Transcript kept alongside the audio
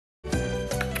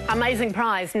Amazing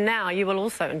prize. Now you will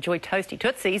also enjoy toasty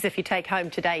tootsies if you take home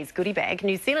today's goodie bag.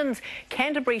 New Zealand's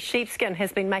Canterbury Sheepskin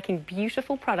has been making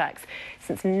beautiful products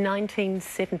since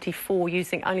 1974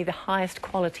 using only the highest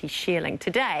quality shearling.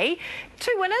 Today,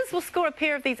 2 winners will score a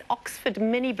pair of these Oxford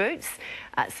Mini boots.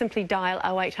 Simply dial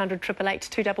 0800 888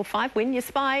 255 when you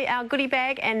spy our goodie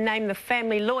bag and name the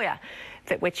family lawyer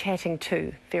that we're chatting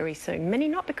to very soon. Mini,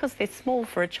 not because they're small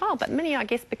for a child, but Mini, I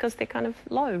guess, because they're kind of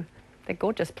low. They're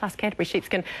gorgeous. Plus, Canterbury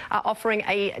Sheepskin are offering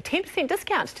a 10%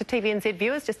 discount to TVNZ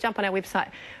viewers. Just jump on our website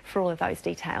for all of those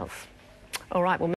details. All right, well.